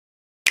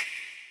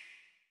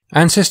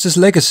Ancestors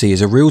Legacy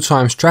is a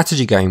real-time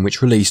strategy game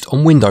which released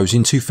on Windows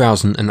in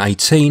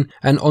 2018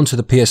 and onto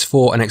the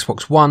PS4 and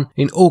Xbox One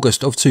in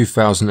August of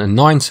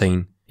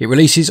 2019. It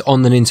releases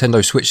on the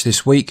Nintendo Switch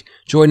this week,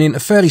 joining a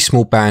fairly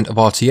small band of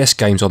RTS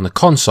games on the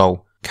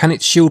console. Can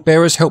its shield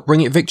bearers help bring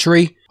it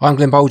victory? I'm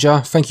Glen,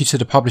 thank you to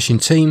the publishing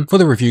team for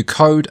the review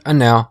code, and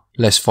now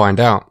let's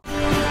find out.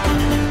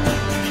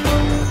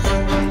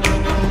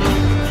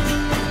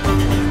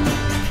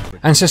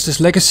 Ancestors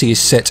Legacy is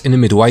set in the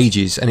Middle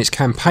Ages, and its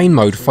campaign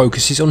mode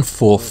focuses on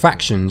 4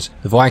 factions: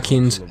 the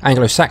Vikings,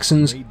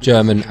 Anglo-Saxons,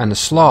 German and the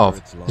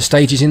Slav. The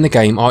stages in the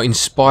game are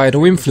inspired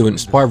or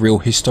influenced by real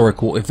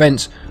historical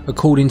events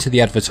according to the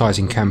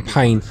advertising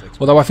campaign,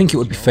 although I think it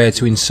would be fair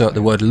to insert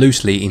the word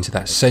loosely into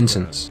that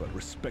sentence.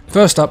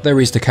 First up,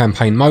 there is the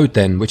campaign mode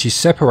then, which is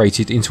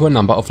separated into a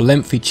number of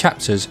lengthy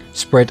chapters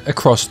spread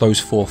across those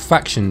 4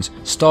 factions,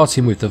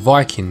 starting with the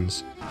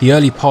Vikings. The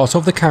early part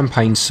of the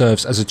campaign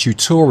serves as a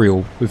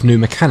tutorial, with new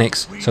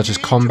mechanics such as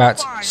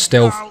combat,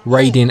 stealth,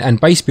 raiding and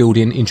base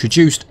building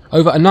introduced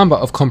over a number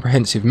of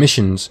comprehensive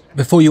missions,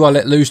 before you are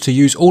let loose to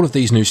use all of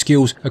these new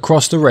skills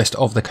across the rest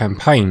of the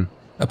campaign.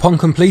 Upon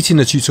completing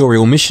the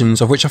tutorial missions,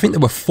 of which I think there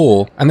were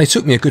 4, and they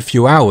took me a good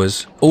few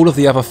hours, all of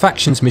the other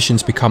factions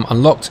missions become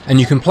unlocked and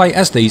you can play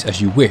as these as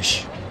you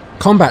wish.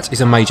 Combat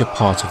is a major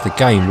part of the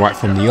game right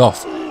from the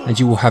off, and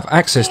you will have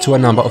access to a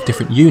number of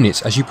different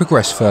units as you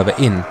progress further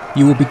in.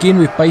 You will begin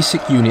with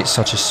basic units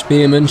such as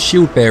spearmen,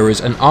 shield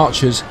bearers and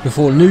archers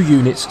before new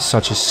units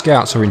such as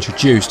scouts are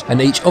introduced, and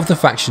each of the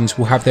factions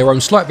will have their own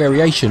slight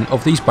variation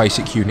of these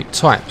basic unit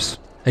types.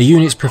 A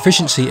unit's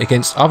proficiency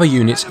against other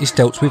units is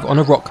dealt with on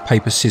a rock,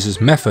 paper, scissors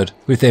method,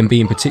 with them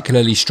being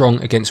particularly strong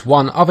against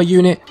one other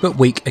unit but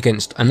weak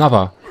against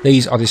another.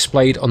 These are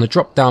displayed on the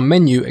drop-down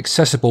menu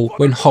accessible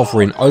when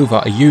hovering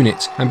over a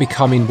unit, and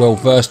becoming well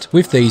versed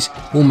with these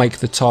will make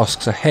the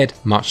tasks ahead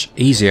much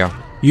easier.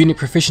 Unit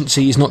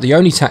proficiency is not the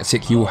only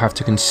tactic you will have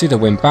to consider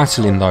when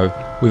battling though,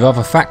 with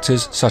other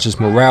factors such as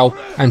morale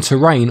and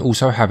terrain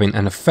also having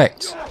an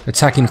effect.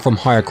 Attacking from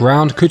higher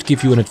ground could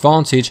give you an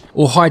advantage,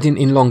 or hiding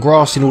in long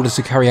grass in order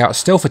to carry out a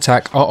stealth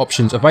attack are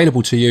options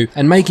available to you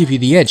and may give you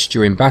the edge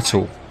during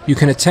battle. You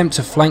can attempt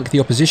to flank the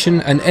opposition,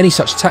 and any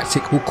such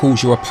tactic will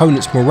cause your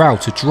opponent's morale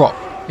to drop.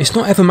 It's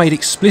not ever made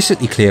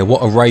explicitly clear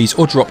what a raise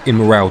or drop in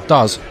morale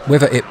does,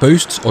 whether it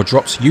boosts or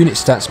drops unit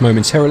stats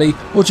momentarily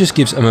or just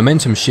gives a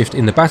momentum shift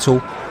in the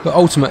battle, but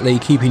ultimately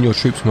keeping your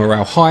troops'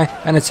 morale high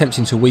and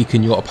attempting to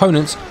weaken your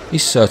opponents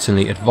is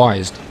certainly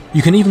advised.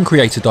 You can even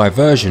create a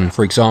diversion,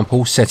 for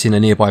example setting a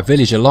nearby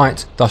village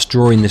alight, thus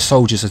drawing the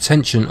soldiers'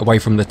 attention away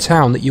from the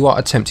town that you are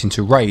attempting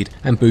to raid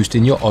and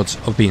boosting your odds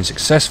of being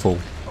successful.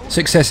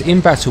 Success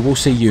in battle will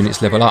see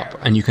units level up,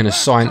 and you can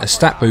assign a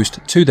stat boost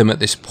to them at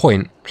this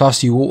point.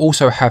 Plus you will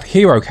also have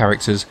hero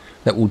characters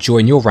that will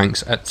join your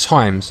ranks at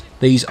times.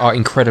 These are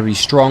incredibly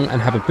strong and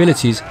have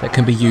abilities that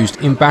can be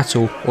used in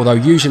battle, although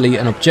usually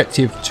an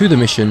objective to the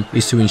mission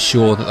is to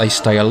ensure that they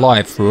stay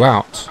alive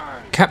throughout.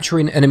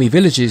 Capturing enemy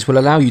villages will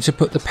allow you to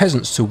put the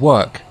peasants to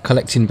work,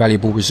 collecting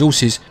valuable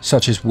resources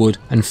such as wood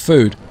and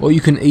food, or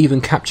you can even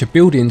capture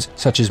buildings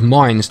such as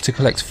mines to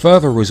collect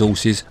further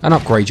resources and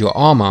upgrade your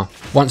armour.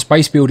 Once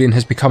base building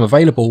has become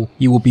available,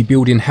 you will be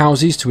building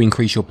houses to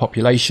increase your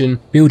population,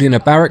 building a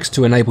barracks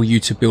to enable you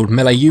to build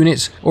melee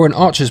units, or an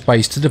archer's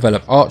base to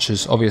develop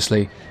archers,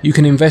 obviously. You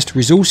can invest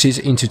resources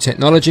into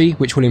technology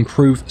which will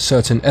improve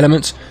certain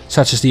elements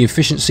such as the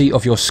efficiency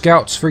of your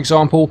scouts, for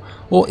example,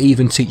 or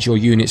even teach your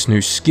units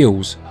new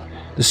skills.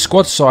 The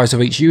squad size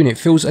of each unit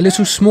feels a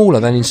little smaller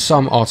than in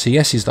some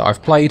RTSs that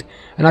I've played,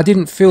 and I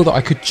didn't feel that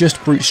I could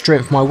just brute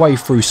strength my way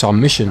through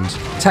some missions.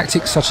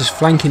 Tactics such as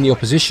flanking the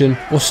opposition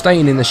or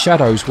staying in the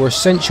shadows were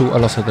essential a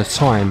lot of the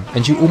time,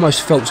 and you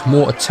almost felt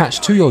more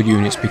attached to your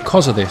units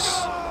because of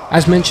this.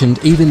 As mentioned,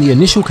 even the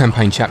initial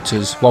campaign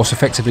chapters, whilst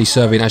effectively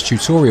serving as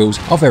tutorials,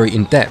 are very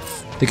in-depth.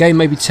 The game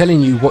may be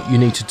telling you what you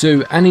need to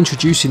do and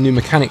introducing new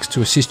mechanics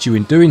to assist you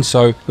in doing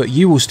so, but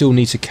you will still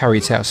need to carry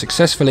it out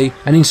successfully,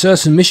 and in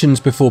certain missions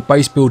before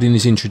base building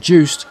is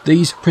introduced,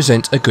 these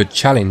present a good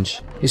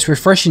challenge. It's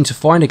refreshing to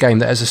find a game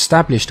that has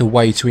established a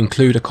way to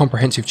include a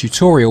comprehensive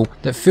tutorial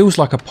that feels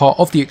like a part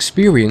of the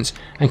experience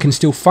and can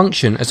still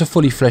function as a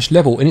fully fleshed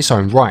level in its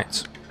own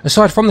right.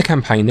 Aside from the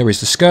campaign, there is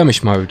the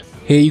skirmish mode.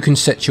 Here you can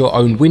set your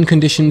own win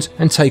conditions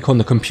and take on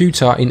the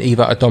computer in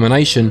either a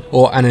domination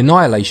or an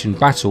annihilation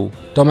battle.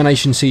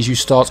 Domination sees you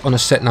start on a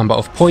set number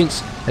of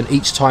points, and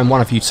each time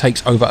one of you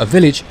takes over a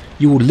village,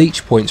 you will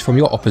leech points from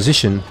your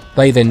opposition.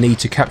 They then need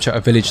to capture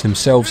a village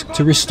themselves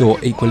to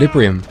restore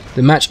equilibrium.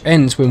 The match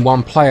ends when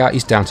one player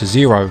is down to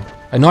 0.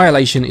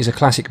 Annihilation is a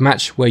classic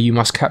match where you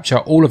must capture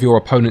all of your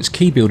opponent's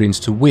key buildings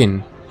to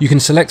win. You can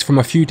select from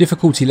a few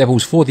difficulty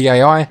levels for the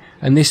AI,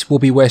 and this will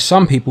be where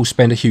some people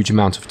spend a huge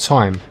amount of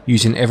time,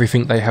 using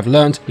everything they have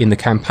learned in the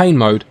campaign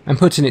mode and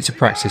putting it to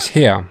practice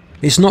here.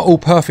 It's not all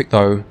perfect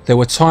though. There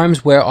were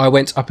times where I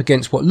went up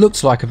against what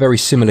looked like a very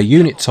similar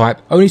unit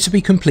type, only to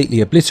be completely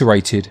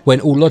obliterated,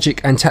 when all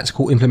logic and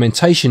tactical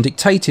implementation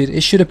dictated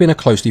it should have been a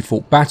closely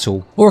fought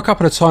battle, or a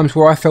couple of times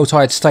where I felt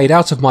I had stayed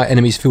out of my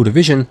enemy's field of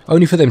vision,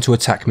 only for them to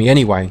attack me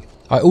anyway.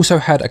 I also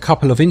had a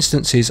couple of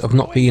instances of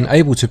not being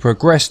able to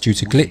progress due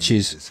to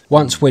glitches.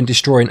 Once when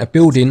destroying a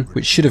building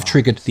which should have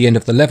triggered the end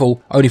of the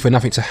level only for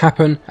nothing to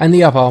happen, and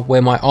the other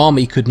where my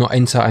army could not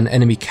enter an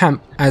enemy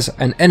camp as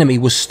an enemy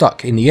was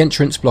stuck in the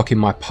entrance blocking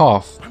my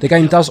path. The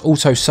game does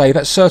auto save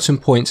at certain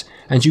points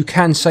and you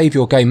can save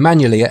your game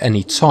manually at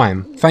any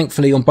time.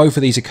 Thankfully on both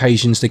of these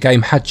occasions the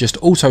game had just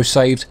auto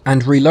saved,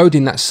 and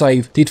reloading that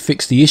save did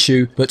fix the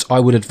issue, but I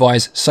would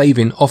advise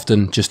saving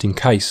often just in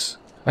case.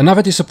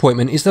 Another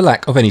disappointment is the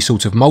lack of any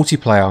sort of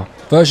multiplayer.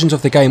 Versions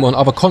of the game on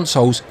other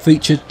consoles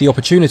featured the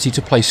opportunity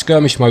to play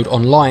skirmish mode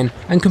online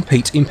and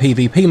compete in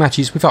PvP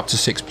matches with up to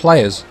 6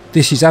 players.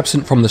 This is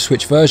absent from the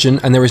Switch version,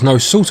 and there is no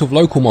sort of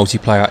local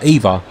multiplayer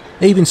either.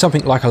 Even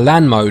something like a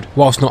LAN mode,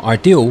 whilst not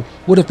ideal,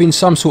 would have been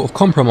some sort of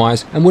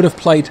compromise and would have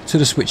played to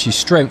the Switch's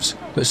strengths,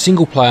 but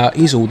single player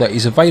is all that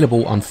is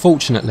available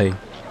unfortunately.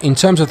 In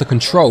terms of the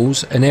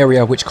controls, an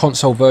area which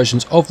console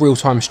versions of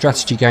real-time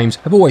strategy games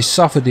have always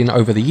suffered in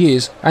over the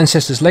years,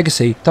 Ancestors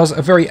Legacy does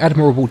a very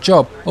admirable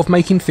job of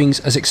making things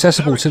as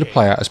accessible to the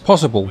player as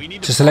possible.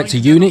 To select a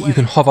unit, you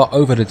can hover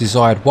over the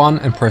desired one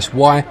and press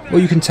Y, or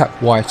you can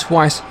tap Y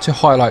twice to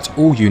highlight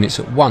all units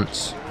at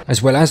once.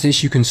 As well as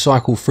this, you can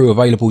cycle through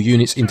available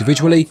units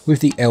individually with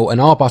the L and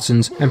R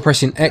buttons, and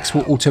pressing X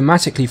will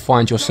automatically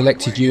find your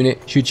selected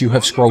unit should you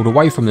have scrolled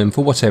away from them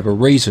for whatever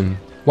reason.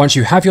 Once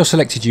you have your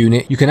selected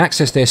unit, you can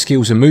access their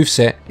skills and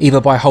moveset either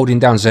by holding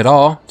down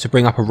ZR to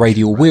bring up a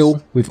radial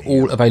wheel with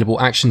all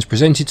available actions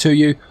presented to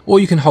you, or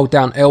you can hold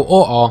down L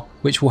or R,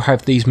 which will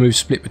have these moves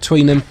split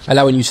between them,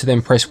 allowing you to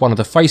then press one of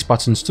the face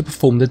buttons to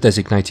perform the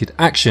designated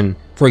action.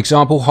 For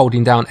example,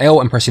 holding down L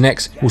and pressing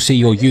X will see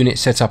your unit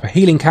set up a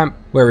healing camp,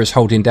 whereas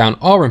holding down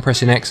R and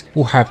pressing X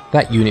will have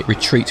that unit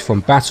retreat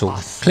from battle.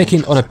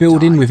 Clicking on a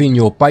building within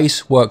your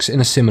base works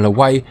in a similar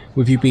way,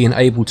 with you being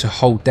able to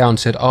hold down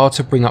ZR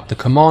to bring up the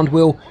command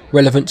wheel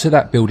relevant to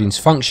that building's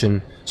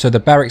function. So the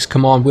barracks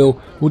command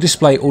wheel will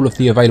display all of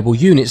the available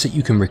units that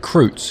you can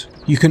recruit.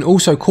 You can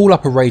also call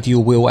up a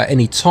radial wheel at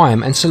any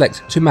time and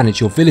select to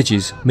manage your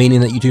villages, meaning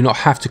that you do not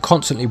have to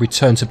constantly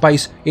return to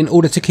base in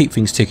order to keep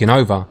things ticking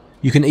over.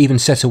 You can even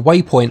set a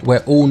waypoint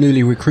where all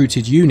newly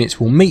recruited units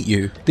will meet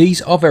you.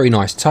 These are very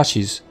nice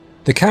touches.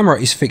 The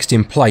camera is fixed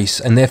in place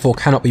and therefore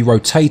cannot be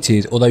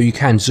rotated, although you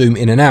can zoom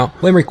in and out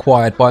when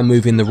required by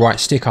moving the right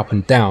stick up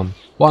and down.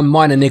 One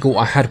minor niggle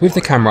I had with the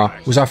camera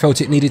was I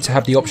felt it needed to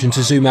have the option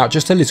to zoom out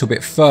just a little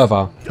bit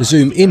further. The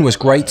zoom in was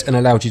great and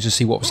allowed you to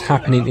see what was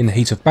happening in the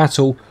heat of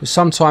battle, but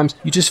sometimes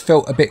you just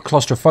felt a bit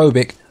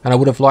claustrophobic, and I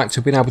would have liked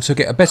to have been able to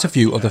get a better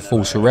view of the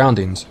full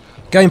surroundings.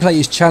 Gameplay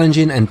is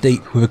challenging and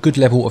deep with a good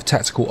level of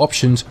tactical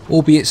options,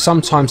 albeit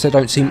sometimes they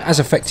don't seem as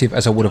effective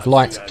as I would have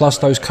liked, plus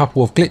those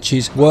couple of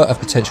glitches were a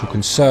potential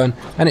concern,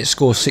 and it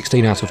scores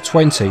 16 out of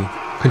 20.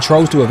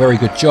 Controls do a very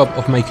good job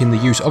of making the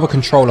use of a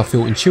controller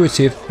feel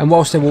intuitive, and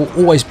whilst there will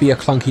always be a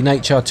clunky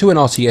nature to an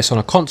RTS on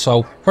a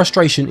console,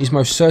 frustration is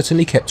most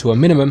certainly kept to a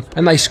minimum,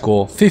 and they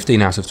score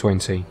 15 out of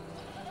 20.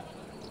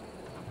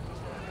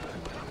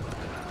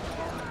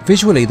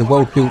 Visually, the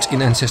world built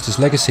in Ancestors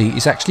Legacy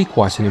is actually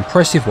quite an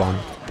impressive one.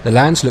 The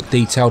lands look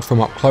detailed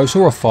from up close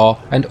or afar,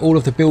 and all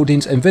of the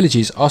buildings and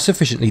villages are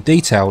sufficiently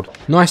detailed.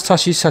 Nice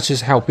touches such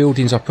as how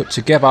buildings are put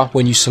together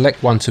when you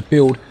select one to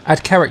build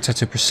add character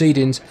to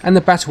proceedings, and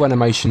the battle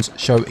animations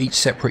show each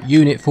separate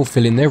unit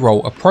fulfilling their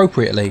role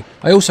appropriately.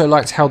 I also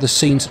liked how the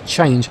scenes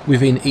change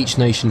within each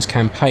nation's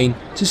campaign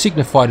to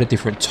signify the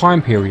different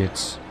time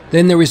periods.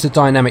 Then there is the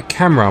dynamic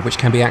camera, which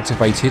can be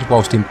activated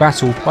whilst in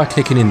battle by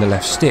clicking in the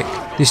left stick.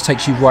 This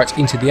takes you right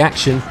into the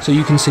action so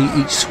you can see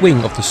each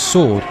swing of the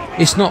sword.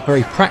 It's not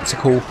very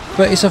practical,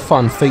 but it's a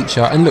fun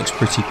feature and looks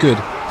pretty good.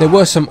 There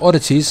were some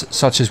oddities,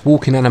 such as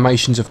walking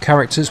animations of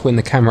characters when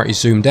the camera is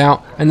zoomed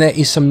out, and there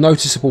is some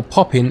noticeable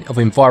popping of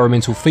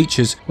environmental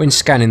features when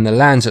scanning the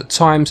lands at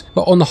times,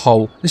 but on the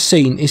whole, the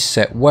scene is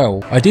set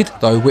well. I did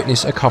though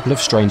witness a couple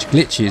of strange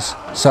glitches,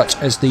 such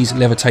as these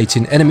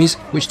levitating enemies,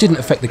 which didn't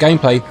affect the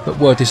gameplay but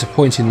were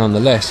disappointing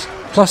nonetheless.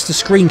 Plus the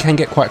screen can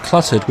get quite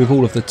cluttered with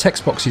all of the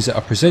text boxes that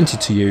are presented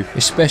to you,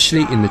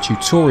 especially in the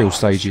tutorial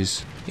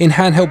stages. In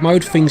handheld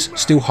mode, things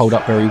still hold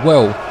up very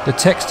well. The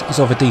text is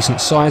of a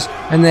decent size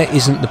and there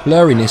isn't the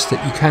blurriness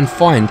that you can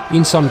find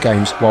in some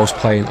games whilst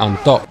playing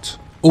undocked.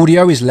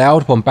 Audio is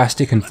loud,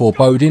 bombastic and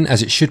foreboding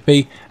as it should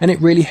be, and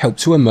it really helped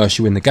to immerse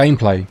you in the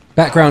gameplay.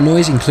 Background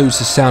noise includes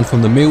the sound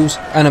from the mills,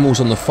 animals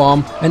on the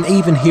farm, and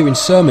even hearing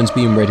sermons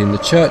being read in the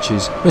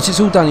churches, but it's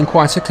all done in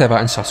quite a clever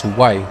and subtle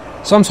way.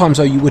 Sometimes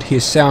though you would hear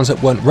sounds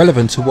that weren't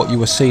relevant to what you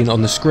were seeing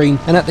on the screen,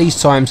 and at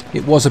these times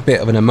it was a bit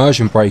of an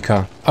immersion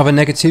breaker. Other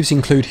negatives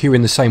include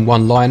hearing the same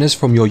one-liners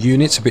from your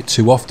units a bit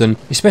too often,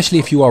 especially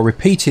if you are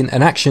repeating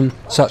an action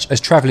such as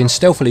travelling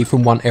stealthily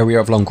from one area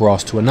of long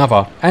grass to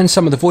another, and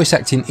some of the voice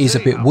acting is a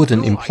bit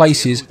wooden in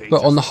places,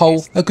 but on the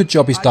whole a good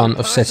job is done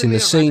of setting the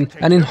scene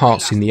and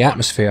enhancing the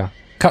atmosphere.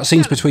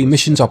 Cutscenes between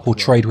missions are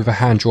portrayed with a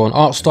hand-drawn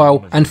art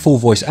style and full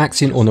voice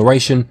acting or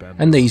narration,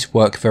 and these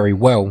work very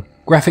well.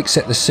 Graphics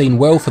set the scene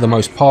well for the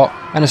most part,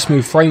 and a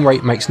smooth frame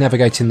rate makes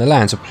navigating the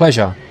lands a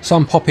pleasure.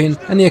 Some pop in,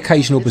 and the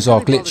occasional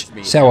bizarre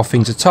glitch sour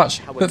things a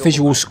touch, but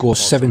visuals score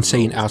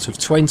 17 out of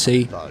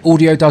 20.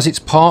 Audio does its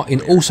part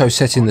in also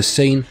setting the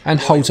scene,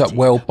 and holds up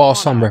well bar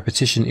some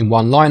repetition in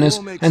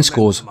one-liners, and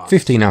scores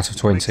 15 out of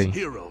 20.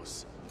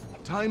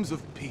 Times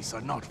of peace are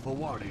not for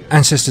warriors.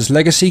 Ancestors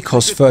Legacy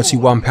costs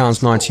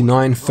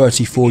 £31.99,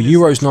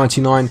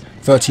 €34.99,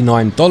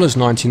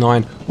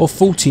 $39.99 or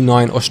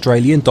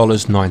 $49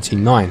 AUD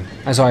 99.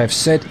 As I have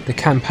said, the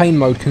campaign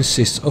mode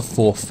consists of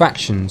 4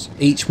 factions,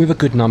 each with a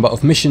good number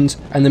of missions,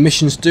 and the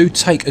missions do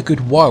take a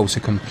good while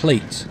to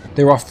complete.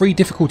 There are 3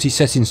 difficulty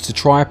settings to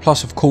try,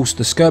 plus of course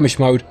the skirmish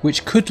mode,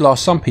 which could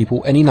last some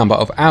people any number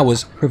of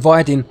hours,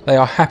 providing they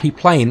are happy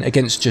playing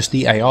against just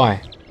the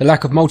AI. The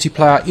lack of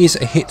multiplayer is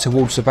a hit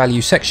towards the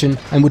value section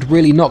and would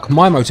really knock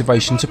my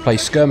motivation to play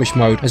skirmish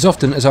mode as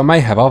often as I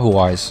may have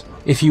otherwise.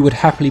 If you would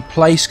happily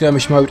play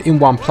skirmish mode in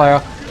one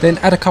player, then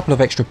add a couple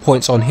of extra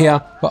points on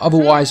here, but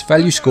otherwise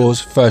value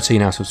scores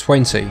 13 out of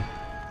 20.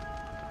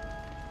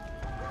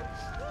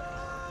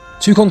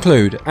 To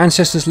conclude,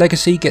 Ancestors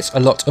Legacy gets a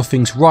lot of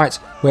things right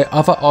where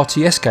other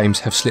RTS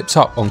games have slipped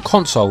up on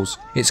consoles.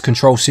 Its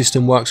control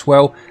system works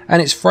well,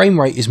 and its frame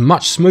rate is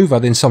much smoother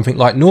than something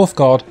like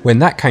Northgard when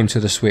that came to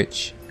the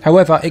Switch.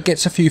 However, it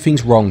gets a few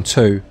things wrong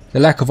too. The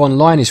lack of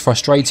online is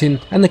frustrating,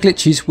 and the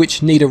glitches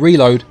which need a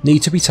reload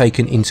need to be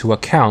taken into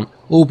account,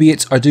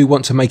 albeit I do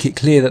want to make it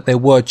clear that there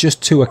were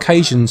just 2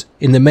 occasions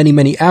in the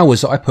many hours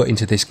that I put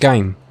into this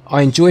game.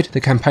 I enjoyed the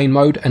campaign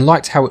mode and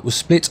liked how it was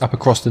split up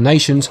across the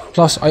nations,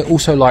 plus I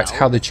also liked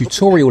how the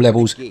tutorial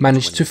levels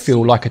managed to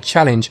feel like a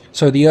challenge,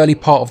 so the early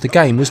part of the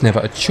game was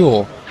never a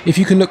chore. If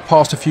you can look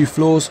past a few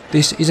flaws,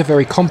 this is a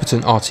very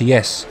competent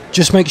RTS.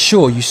 Just make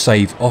sure you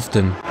save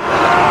often.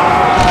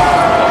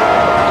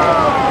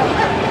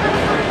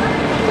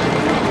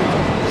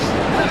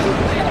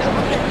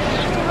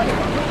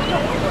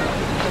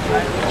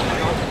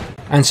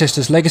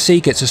 Ancestors Legacy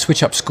gets a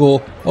SwitchUp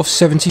score of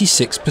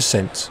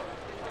 76%.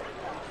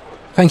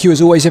 Thank you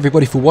as always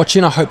everybody for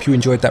watching. I hope you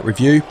enjoyed that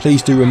review.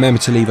 Please do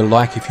remember to leave a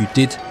like if you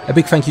did. A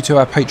big thank you to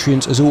our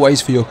Patreons as always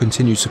for your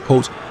continued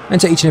support, and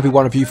to each and every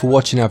one of you for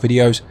watching our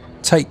videos.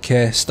 Take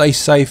care, stay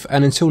safe,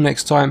 and until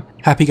next time,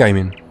 happy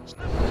gaming.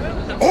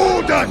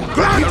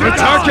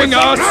 Attacking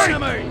us!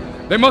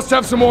 They must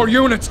have some more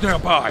units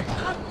nearby.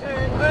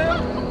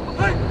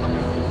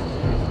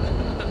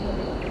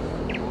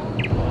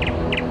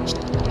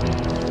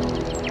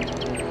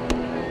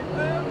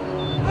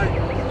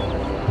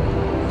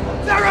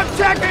 They're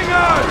attacking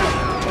us!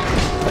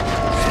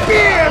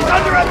 Spears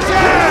under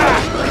attack!